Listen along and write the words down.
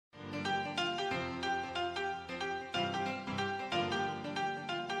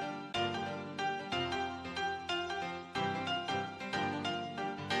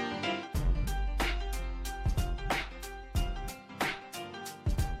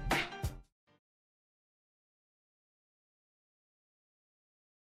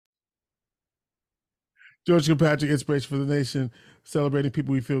George Kilpatrick, Inspiration for the Nation, celebrating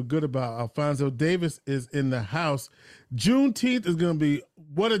people we feel good about. Alfonso Davis is in the house. Juneteenth is going to be,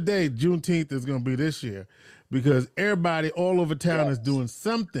 what a day Juneteenth is going to be this year, because everybody all over town is Yes. doing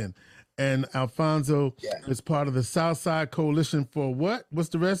something. And Alfonso Yeah. is part of the Southside Coalition for what? What's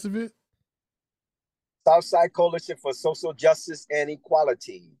the rest of it? Southside Coalition for Social Justice and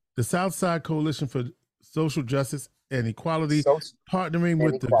Equality. The Southside Coalition for Social Justice and Equality, Social partnering and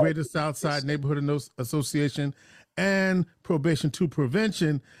with the Greater Equality. Southside Yes. Neighborhood Association and Probation to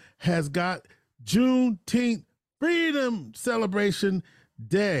Prevention, has got Juneteenth Freedom Celebration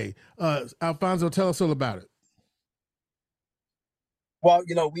Day. Alfonso, tell us all about it. Well,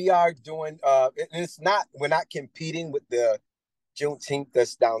 we are doing, we're not competing with the Juneteenth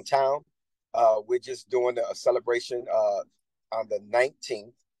that's downtown. We're just doing a celebration on the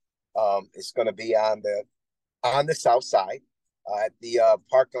 19th. It's going to be on the south side at the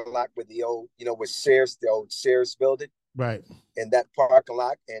parking lot with the old, with Sears, the old Sears building. Right. In that parking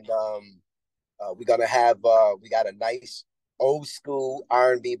lot. And we're going to have, we got a nice old school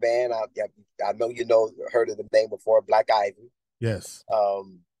R&B band. I know heard of the name before, Black Ivy. Yes.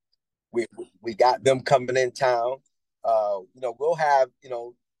 We got them coming in town. We'll have,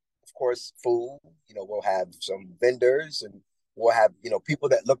 of course, food. We'll have some vendors, and we'll have, people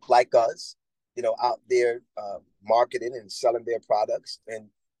that look like us, out there marketing and selling their products. And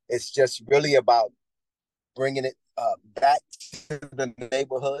it's just really about bringing it back to the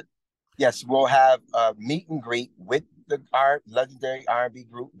neighborhood. Yes, we'll have a meet and greet with our legendary R&B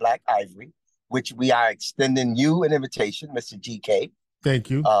group, Black Ivory, which we are extending you an invitation, Mr. GK. Thank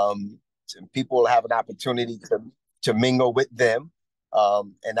you. People will have an opportunity to mingle with them.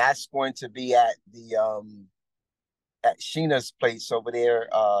 And that's going to be at the at Sheena's place over there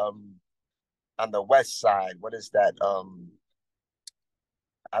on the west side. What is that?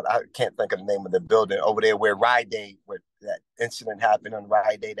 I can't think of the name of the building over there where Ride Day, where that incident happened on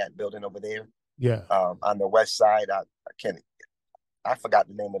Ride Day, that building over there. Yeah. On the west side. I forgot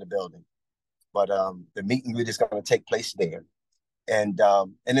the name of the building, but the meet and greet is going to take place there. And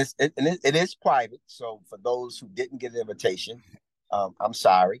it is private. So for those who didn't get an invitation, I'm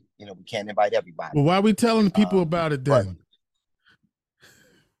sorry. We can't invite everybody. Well, why are we telling people about it then?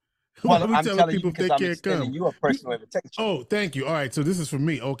 Well, I'm telling people because I'm extending you a personal invitation. Oh, thank you. All right, so this is for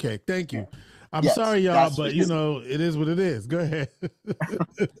me. Okay, thank you. I'm sorry, y'all, but it is what it is. Go ahead.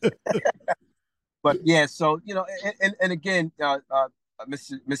 But yeah, so and again,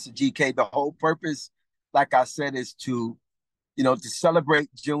 Mr. GK, the whole purpose, like I said, is to celebrate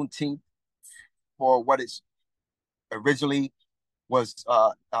Juneteenth for what it originally was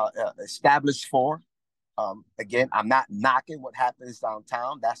established for. Again, I'm not knocking what happens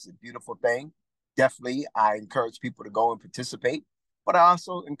downtown. That's a beautiful thing. Definitely, I encourage people to go and participate. But I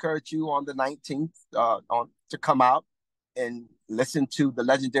also encourage you on the 19th to come out and listen to the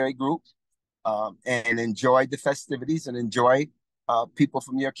legendary group and enjoy the festivities and enjoy people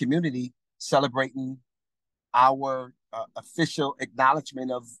from your community celebrating our official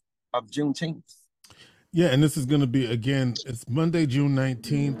acknowledgement of Juneteenth. Yeah, and this is going to be, again, it's Monday, June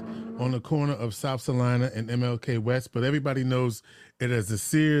 19th on the corner of South Salina and MLK West, but everybody knows it as the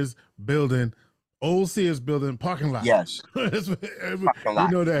Sears building, old Sears building parking lot. Yes. Parking lot.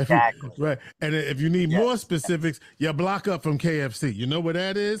 We know that. Exactly. Right. And if you need more specifics, you block up from KFC. You know where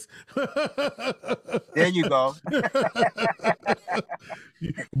that is? There you go.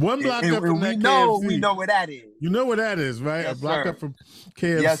 One block up from that KFC. We know where that is. You know where that is, right? Yes, a block up from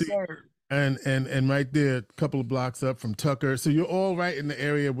KFC. Yes, sir. And right there, a couple of blocks up from Tucker. So you're all right in the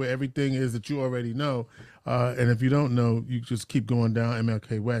area where everything is that you already know. And if you don't know, you just keep going down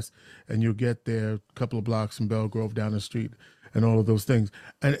MLK West and you'll get there a couple of blocks from Bell Grove down the street and all of those things.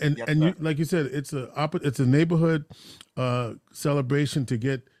 And yes, you, like you said, it's a neighborhood celebration to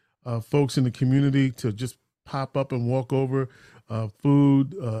get folks in the community to just pop up and walk over,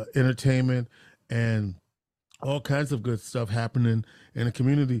 food, entertainment, and all kinds of good stuff happening in the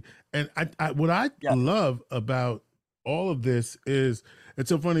community. And what I love about all of this is it's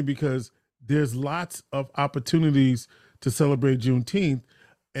so funny because there's lots of opportunities to celebrate Juneteenth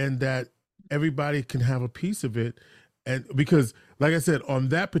and that everybody can have a piece of it. And because, like I said, on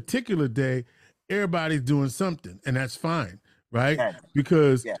that particular day, everybody's doing something, and that's fine, right? Yeah.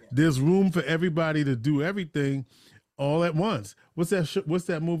 Because there's room for everybody to do everything all at once. What's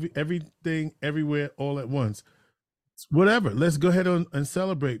that movie? Everything, Everywhere, All at Once. Whatever. Let's go ahead and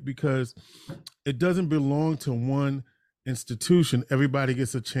celebrate because it doesn't belong to one institution. Everybody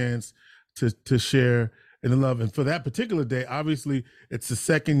gets a chance to share in the love. And for that particular day, obviously, it's the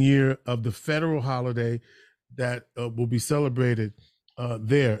second year of the federal holiday that will be celebrated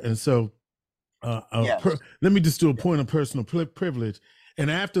there. And so Yes. Let me just do a Yeah. point of personal privilege. And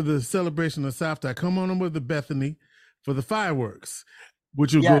after the celebration of Southside, come on over to Bethany for the fireworks,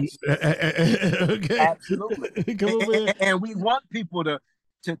 which will go. Yes. Okay, Absolutely. come over there. And we want people to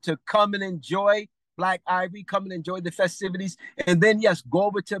come and enjoy Black Ivory, come and enjoy the festivities, and then yes, go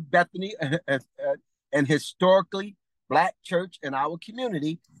over to Bethany, and historically Black church in our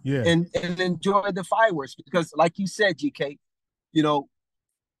community, Yeah, and enjoy the fireworks, because like you said, GK, you know,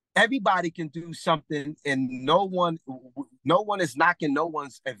 everybody can do something, and no one is knocking no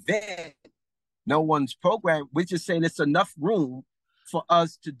one's event, no one's program. We're just saying it's enough room for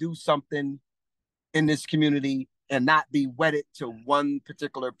us to do something in this community and not be wedded to one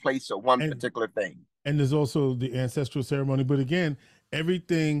particular place or one and particular thing. there's also the ancestral ceremony. But again,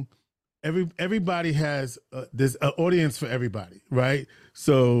 everything, everybody has there's an audience for everybody, right?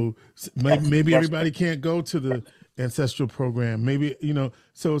 So Yes, maybe yes, everybody can't go to the ancestral program. Maybe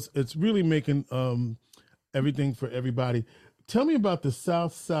so it's really making everything for everybody. Tell me about the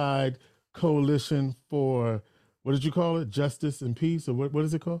Southside Coalition for, what did you call it? Justice and Peace, or what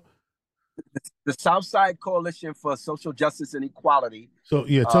is it called? the Southside Coalition for Social Justice and Equality. So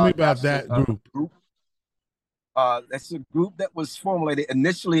yeah, tell me about That's that a group. group. That's a group that was formulated.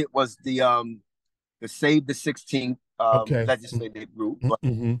 Initially, it was the Save the 16th Okay. legislative group, but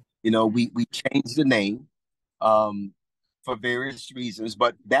Mm-hmm. we changed the name um, for various reasons.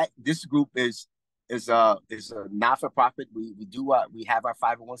 But this group is a not for profit. We have our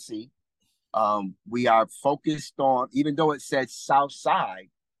 501c. We are focused on, even though it says Southside,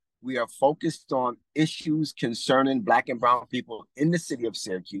 we are focused on issues concerning Black and brown people in the city of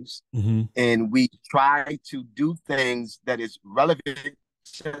Syracuse, Mm-hmm. and we try to do things that is relevant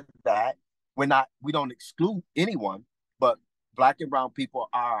to that. We don't exclude anyone, but Black and brown people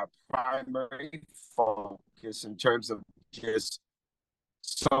are our primary focus in terms of just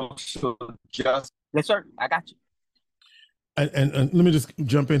social justice. Yes, sir. I got you. And let me just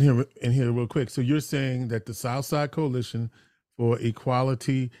jump in here real quick. So you're saying that the Southside Coalition for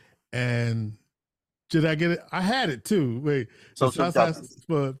Equality and, did I get it? I had it too. Wait, the Social Southside justice,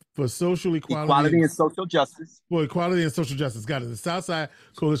 for social equality equality, and and social justice. for equality and social justice. Got it. The Southside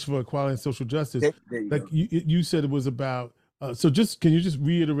Coalition for Equality and Social Justice. There you Like go. you said, it was about. So just can you just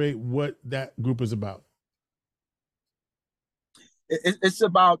reiterate what that group is about? It's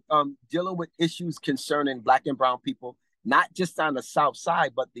about dealing with issues concerning Black and brown people, not just on the South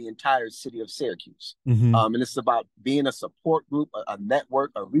Side, but the entire city of Syracuse. Mm-hmm. And it's about being a support group, a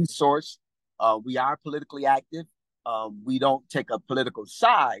network, a resource. We are politically active. We don't take a political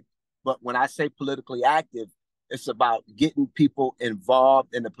side, but when I say politically active, it's about getting people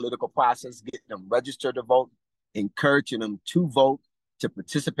involved in the political process, getting them registered to vote, encouraging them to vote, to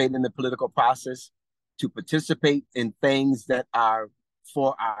participate in the political process, to participate in things that are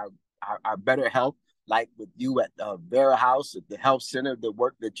for our better health, like with you at Vera House, at the health center, the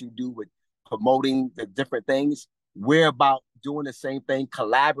work that you do with promoting the different things. We're about doing the same thing,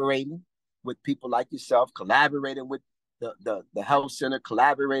 collaborating with people like yourself, collaborating with the health center,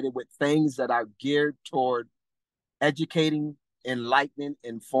 collaborating with things that are geared toward educating, enlightening,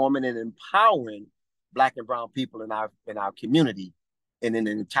 informing, and empowering Black and brown people in our community and in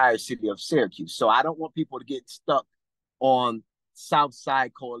the entire city of Syracuse. So I don't want people to get stuck on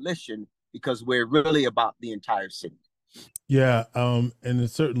Southside Coalition, because we're really about the entire city. Yeah, and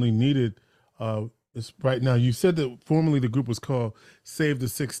it's certainly needed. It's right now. You said that formerly the group was called Save the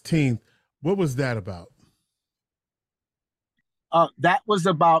 16th. What was that about? That was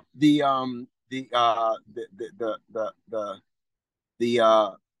about the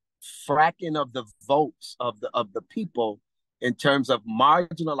fracking of the votes of the people, in terms of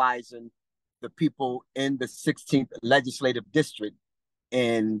marginalizing the people in the 16th legislative district,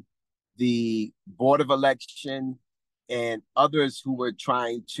 and the Board of Election and others who were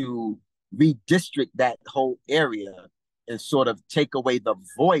trying to redistrict that whole area and sort of take away the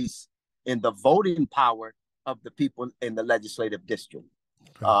voice and the voting power of the people in the legislative district.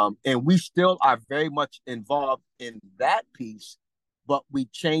 Okay. And we still are very much involved in that piece, but we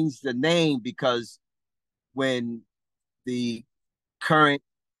changed the name because when the current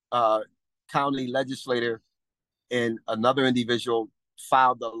county legislator and another individual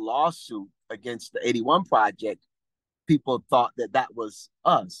filed a lawsuit against the 81 Project, people thought that was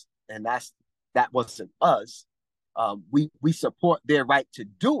us, and that wasn't us. We support their right to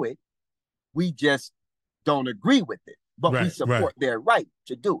do it. We just don't agree with it, but we Right, right. support their right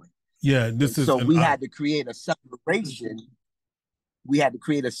to do it. Yeah, And this is so an we had to create a separation. We had to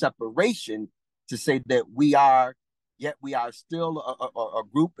create a separation to say that we are still a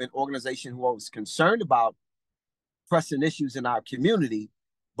group and organization who was concerned about pressing issues in our community,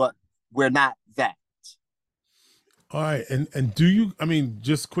 but we're not that. All right, and do you? I mean,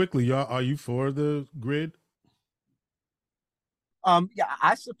 just quickly, y'all, are you for the grid? Yeah,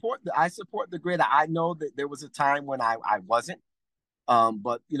 I support the grid. I know that there was a time when I wasn't.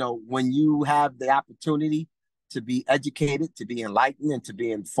 But you know, when you have the opportunity to be educated, to be enlightened, and to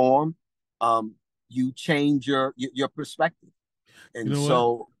be informed, you change your perspective. You And know what?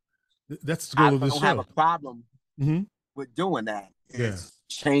 so That's the I goal of this don't have a show. problem Mm-hmm. with doing that. Yeah. It's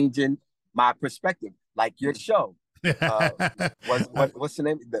changing my perspective, like your show. What's the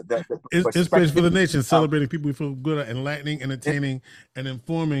name? The Inspiration for perspective the nation, of celebrating people who feel good at enlightening, entertaining, and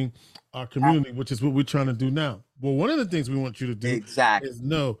informing our community, which is what we're trying to do now. Well, one of the things we want you to do exactly. is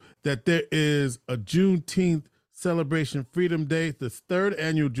know that there is a Juneteenth celebration Freedom Day, the third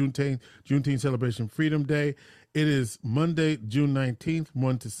annual Juneteenth celebration Freedom Day. It is Monday, June 19th,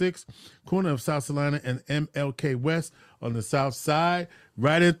 1 to 6, corner of South Carolina and MLK West on the South Side.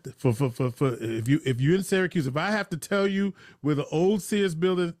 Right at for if you're in Syracuse, if I have to tell you where the old Sears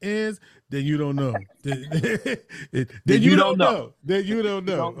building is, then you don't know. then you don't know. Then you don't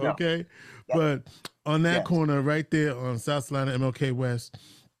You know. don't know. Okay, Yes. but on that Yes. corner right there on South Carolina MLK West,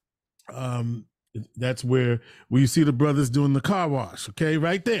 that's where you see the brothers doing the car wash. Okay,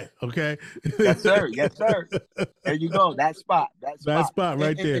 right there. Okay. Yes, sir. Yes, sir. There you go. That spot. That spot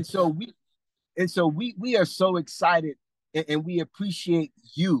right there. And so we are so excited, and we appreciate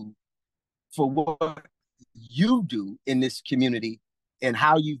you for what you do in this community and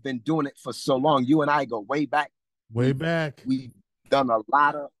how you've been doing it for so long. You and I go way back. Way back. We've done a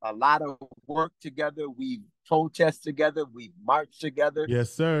lot of work together. We've protested together. We've marched together.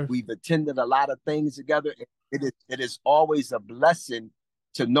 Yes, sir. We've attended a lot of things together. It is always a blessing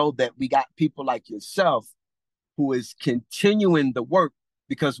to know that we got people like yourself who is continuing the work,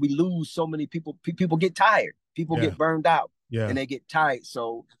 because we lose so many people. People get tired. People get burned out, and they get tired.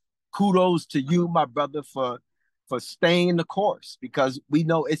 So kudos to you, my brother, for staying the course, because we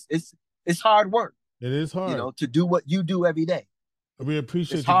know it's hard work. It is hard, you know, to do what you do every day. We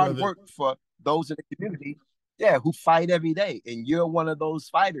appreciate it's you, hard brother. work for those in the community, who fight every day, and you're one of those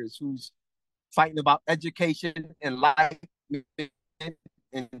fighters who's fighting about education, enlightenment,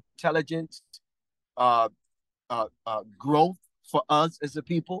 intelligence, growth for us as a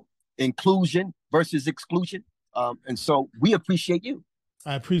people, inclusion versus exclusion. And so we appreciate you.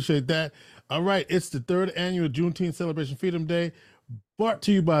 I appreciate that. All right, it's the third annual Juneteenth Celebration Freedom Day, brought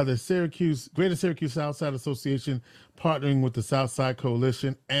to you by the Greater Syracuse Southside Association, partnering with the Southside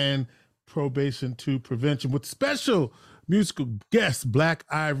Coalition and Probation to Prevention, with special musical guest Black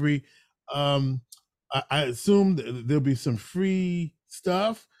Ivory. I assume there'll be some free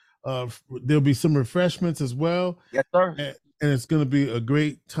stuff. There'll be some refreshments as well. Yes, sir. And it's going to be a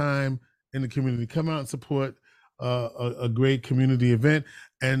great time in the community. Come out and support a great community event.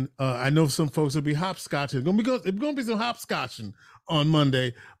 And I know some folks will be hopscotching. It's going to be some hopscotching on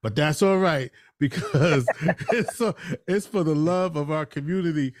Monday, but that's all right, because it's for the love of our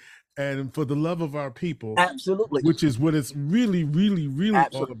community and for the love of our people. Absolutely. Which is what it's really, really, really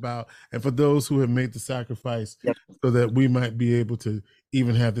all about. And for those who have made the sacrifice so that we might be able to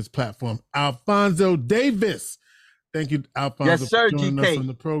even have this platform. Alfonso Davis. Thank you, Alfonso, for joining GK. us on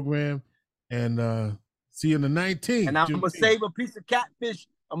the program. And see you on the 19th. And I'm going to save a piece of catfish.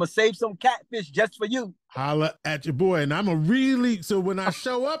 I'm going to save some catfish just for you. Holla at your boy. And so when I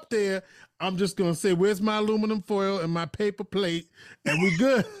show up there, I'm just going to say, where's my aluminum foil and my paper plate? And we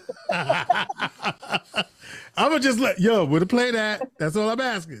good. I'm going to just we're to play that. That's all I'm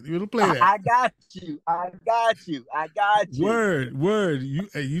asking. You're to play that. I got you. Word.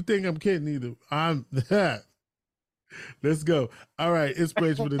 You think I'm kidding either. I'm that. Let's go. All right.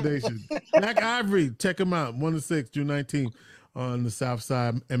 Inspiration for the Nation. Black Ivory. Check him out. 1 to 6, June 19th on the South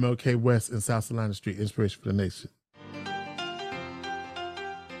Side, MLK West and South Carolina Street. Inspiration for the Nation.